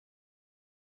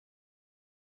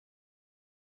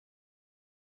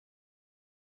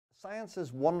Science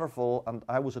is wonderful, and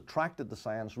I was attracted to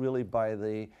science really by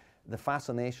the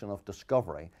fascination of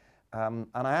discovery. And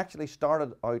I actually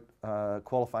started out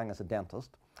qualifying as a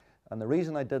dentist. And the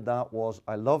reason I did that was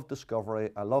I loved discovery,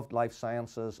 I loved life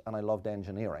sciences, and I loved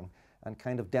engineering. And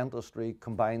kind of dentistry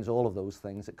combines all of those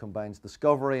things. It combines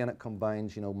discovery and it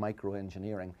combines,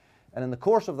 microengineering. And in the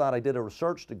course of that, I did a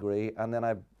research degree, and then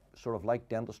I sort of liked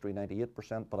dentistry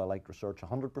 98%, but I liked research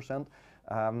 100%,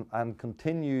 and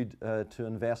continued to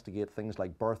investigate things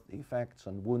like birth defects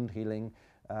and wound healing,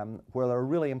 where there are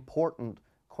really important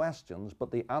questions,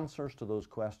 but the answers to those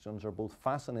questions are both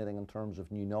fascinating in terms of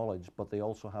new knowledge, but they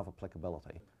also have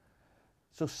applicability.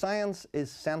 So science is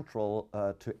central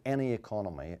to any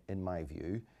economy, in my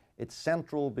view. It's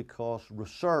central because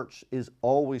research is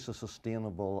always a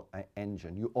sustainable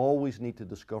engine. You always need to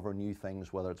discover new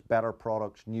things, whether it's better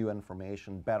products, new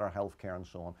information, better healthcare, and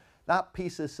so on. That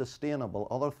piece is sustainable.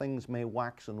 Other things may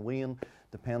wax and wane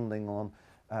depending on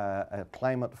a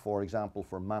climate, for example,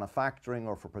 for manufacturing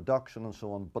or for production and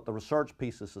so on, but the research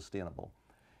piece is sustainable.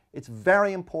 It's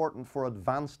very important for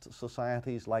advanced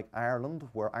societies like Ireland,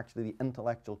 where actually the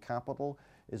intellectual capital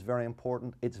is very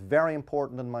important. It's very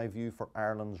important, in my view, for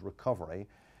Ireland's recovery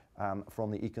from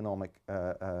the economic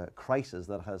crisis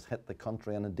that has hit the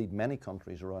country and indeed many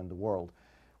countries around the world.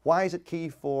 Why is it key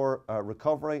for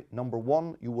recovery? Number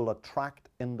one, you will attract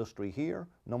industry here.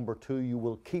 Number two, you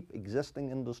will keep existing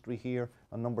industry here.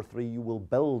 And number three, you will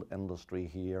build industry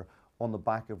here on the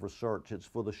back of research. It's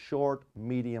for the short,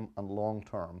 medium, and long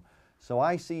term. So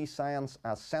I see science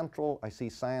as central. I see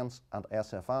science and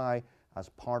SFI as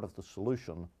part of the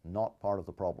solution, not part of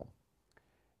the problem.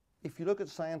 If you look at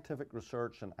scientific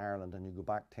research in Ireland and you go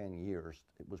back 10 years,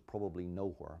 it was probably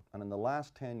nowhere. And in the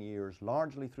last 10 years,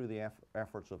 largely through the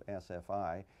efforts of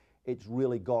SFI, it's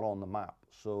really got on the map.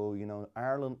 So,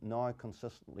 Ireland now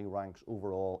consistently ranks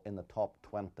overall in the top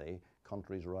 20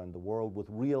 countries around the world, with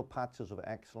real patches of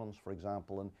excellence, for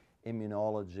example, in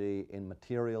immunology, in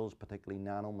materials, particularly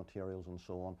nanomaterials and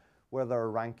so on, where there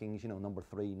are rankings, number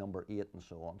 3, number 8, and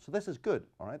so on. So this is good,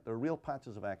 all right? There are real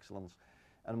patches of excellence,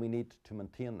 and we need to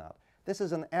maintain that. This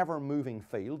is an ever-moving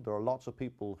field. There are lots of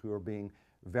people who are being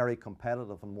very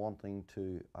competitive and wanting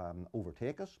to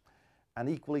overtake us. And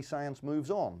equally, science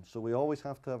moves on. So we always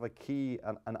have to have a key,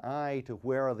 an eye to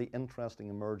where are the interesting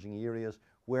emerging areas,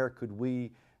 where could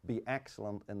we be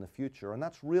excellent in the future. And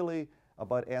that's really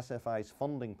about SFI's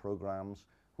funding programs,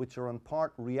 which are in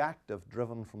part reactive,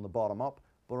 driven from the bottom up,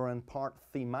 but are in part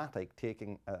thematic,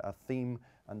 taking a theme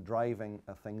and driving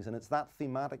things. And it's that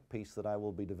thematic piece that I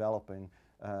will be developing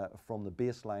from the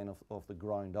baseline of the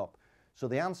ground up. So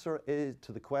the answer is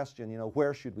to the question,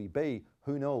 where should we be?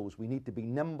 Who knows? We need to be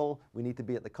nimble, we need to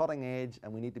be at the cutting edge,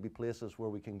 and we need to be places where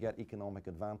we can get economic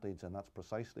advantage, and that's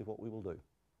precisely what we will do.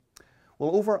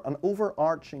 Well, an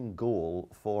overarching goal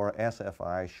for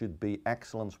SFI should be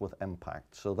excellence with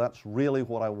impact. So that's really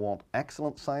what I want: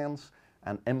 excellent science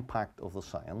and impact of the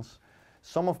science.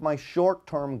 Some of my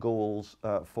short-term goals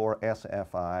for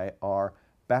SFI are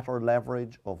better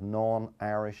leverage of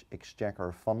non-Irish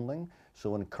exchequer funding,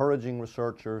 so encouraging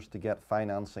researchers to get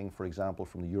financing, for example,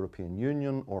 from the European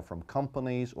Union or from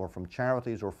companies or from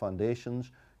charities or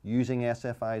foundations, using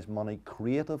SFI's money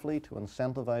creatively to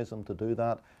incentivize them to do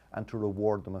that and to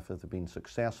reward them if they've been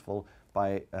successful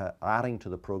by adding to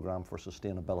the program for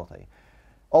sustainability.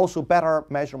 Also, better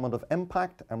measurement of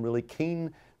impact. I'm really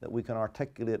keen that we can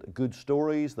articulate good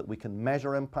stories, that we can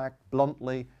measure impact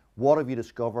bluntly. What have you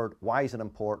discovered? Why is it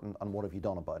important? And what have you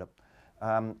done about it?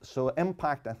 So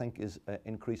impact, I think, is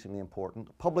increasingly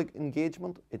important. Public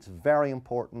engagement, it's very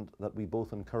important that we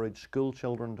both encourage school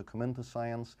children to come into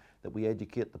science, that we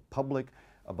educate the public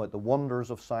about the wonders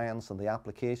of science and the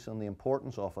application and the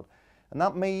importance of it. And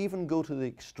that may even go to the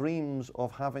extremes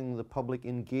of having the public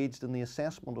engaged in the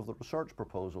assessment of the research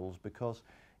proposals, because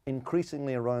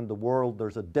increasingly around the world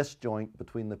there's a disjoint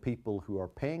between the people who are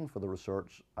paying for the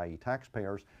research, i.e.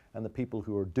 taxpayers, and the people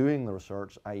who are doing the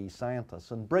research, i.e.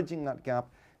 scientists. And bridging that gap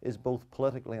is both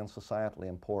politically and societally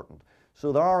important.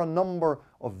 So there are a number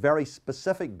of very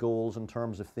specific goals in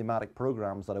terms of thematic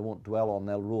programs that I won't dwell on.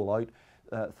 They'll roll out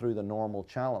through the normal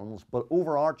channels, but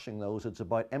overarching those, it's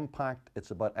about impact,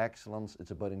 it's about excellence,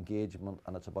 it's about engagement,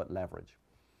 and it's about leverage.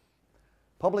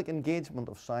 Public engagement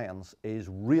of science is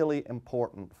really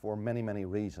important for many, many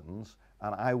reasons,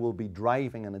 and I will be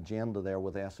driving an agenda there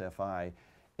with SFI.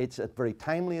 It's a very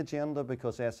timely agenda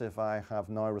because SFI have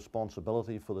now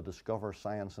responsibility for the Discover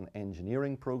Science and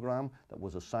Engineering program that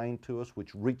was assigned to us,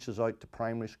 which reaches out to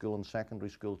primary school and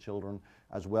secondary school children,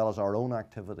 as well as our own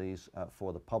activities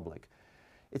for the public.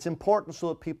 It's important so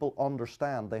that people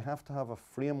understand they have to have a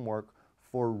framework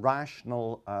for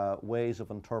rational ways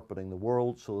of interpreting the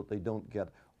world so that they don't get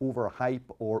overhype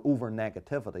or over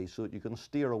negativity, so that you can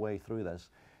steer away through this.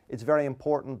 It's very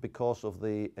important because of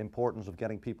the importance of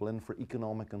getting people in for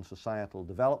economic and societal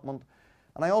development.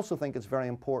 And I also think it's very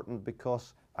important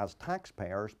because as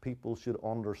taxpayers, people should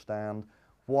understand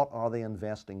what are they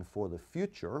investing for the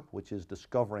future, which is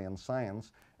discovery and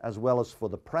science, as well as for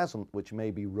the present, which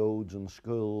may be roads and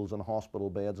schools and hospital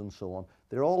beds and so on.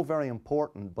 They're all very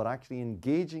important, but actually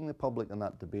engaging the public in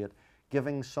that debate,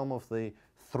 giving some of the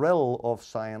thrill of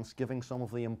science, giving some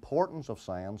of the importance of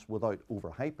science without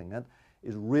overhyping it,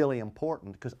 is really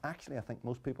important, because actually I think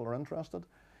most people are interested.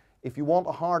 If you want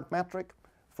a hard metric,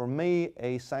 for me,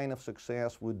 a sign of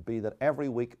success would be that every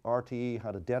week RTE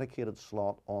had a dedicated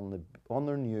slot on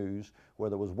their news where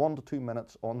there was 1 to 2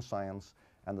 minutes on science,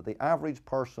 and that the average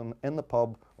person in the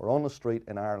pub or on the street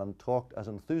in Ireland talked as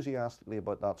enthusiastically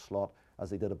about that slot as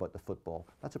they did about the football.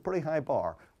 That's a pretty high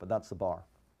bar, but that's the bar.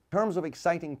 In terms of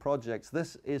exciting projects,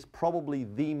 this is probably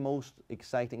the most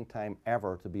exciting time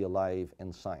ever to be alive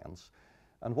in science.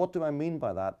 And what do I mean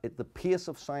by that? The pace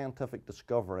of scientific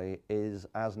discovery is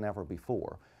as never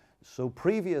before. So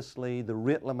previously, the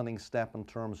rate limiting step in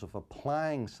terms of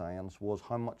applying science was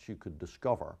how much you could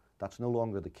discover. That's no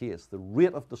longer the case. The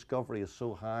rate of discovery is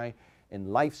so high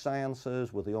in life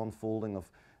sciences with the unfolding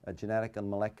of genetic and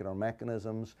molecular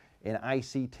mechanisms, in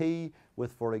ICT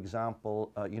with, for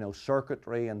example,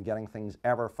 circuitry and getting things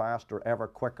ever faster, ever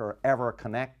quicker, ever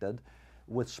connected,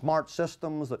 with smart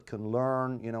systems that can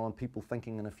learn, and people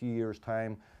thinking in a few years'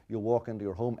 time, you'll walk into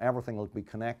your home, everything will be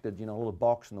connected, a little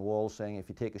box in the wall saying if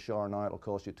you take a shower now it'll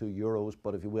cost you €2,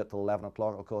 but if you wait till 11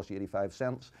 o'clock it'll cost you 85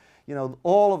 cents.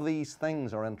 All of these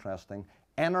things are interesting.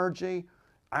 Energy,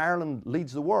 Ireland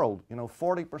leads the world.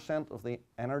 40% of the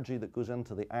energy that goes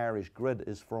into the Irish grid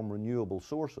is from renewable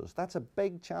sources. That's a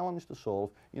big challenge to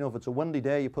solve. If it's a windy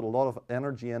day, you put a lot of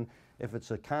energy in. If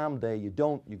it's a calm day, you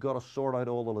don't. You've got to sort out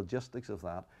all the logistics of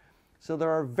that. So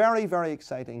there are very, very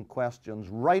exciting questions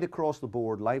right across the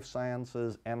board: life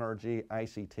sciences, energy,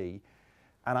 ICT.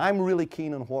 And I'm really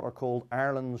keen on what are called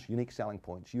Ireland's unique selling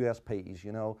points,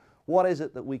 USPs. What is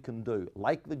it that we can do?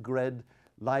 Like the grid,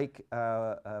 like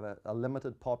a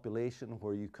limited population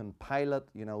where you can pilot,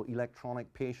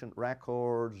 electronic patient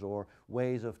records, or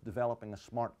ways of developing a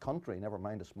smart country, never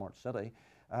mind a smart city,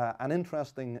 and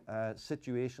interesting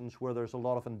situations where there's a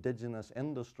lot of indigenous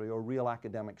industry or real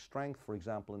academic strength, for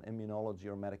example, in immunology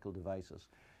or medical devices.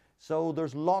 So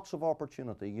there's lots of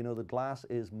opportunity. The glass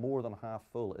is more than half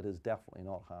full. It is definitely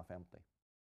not half empty.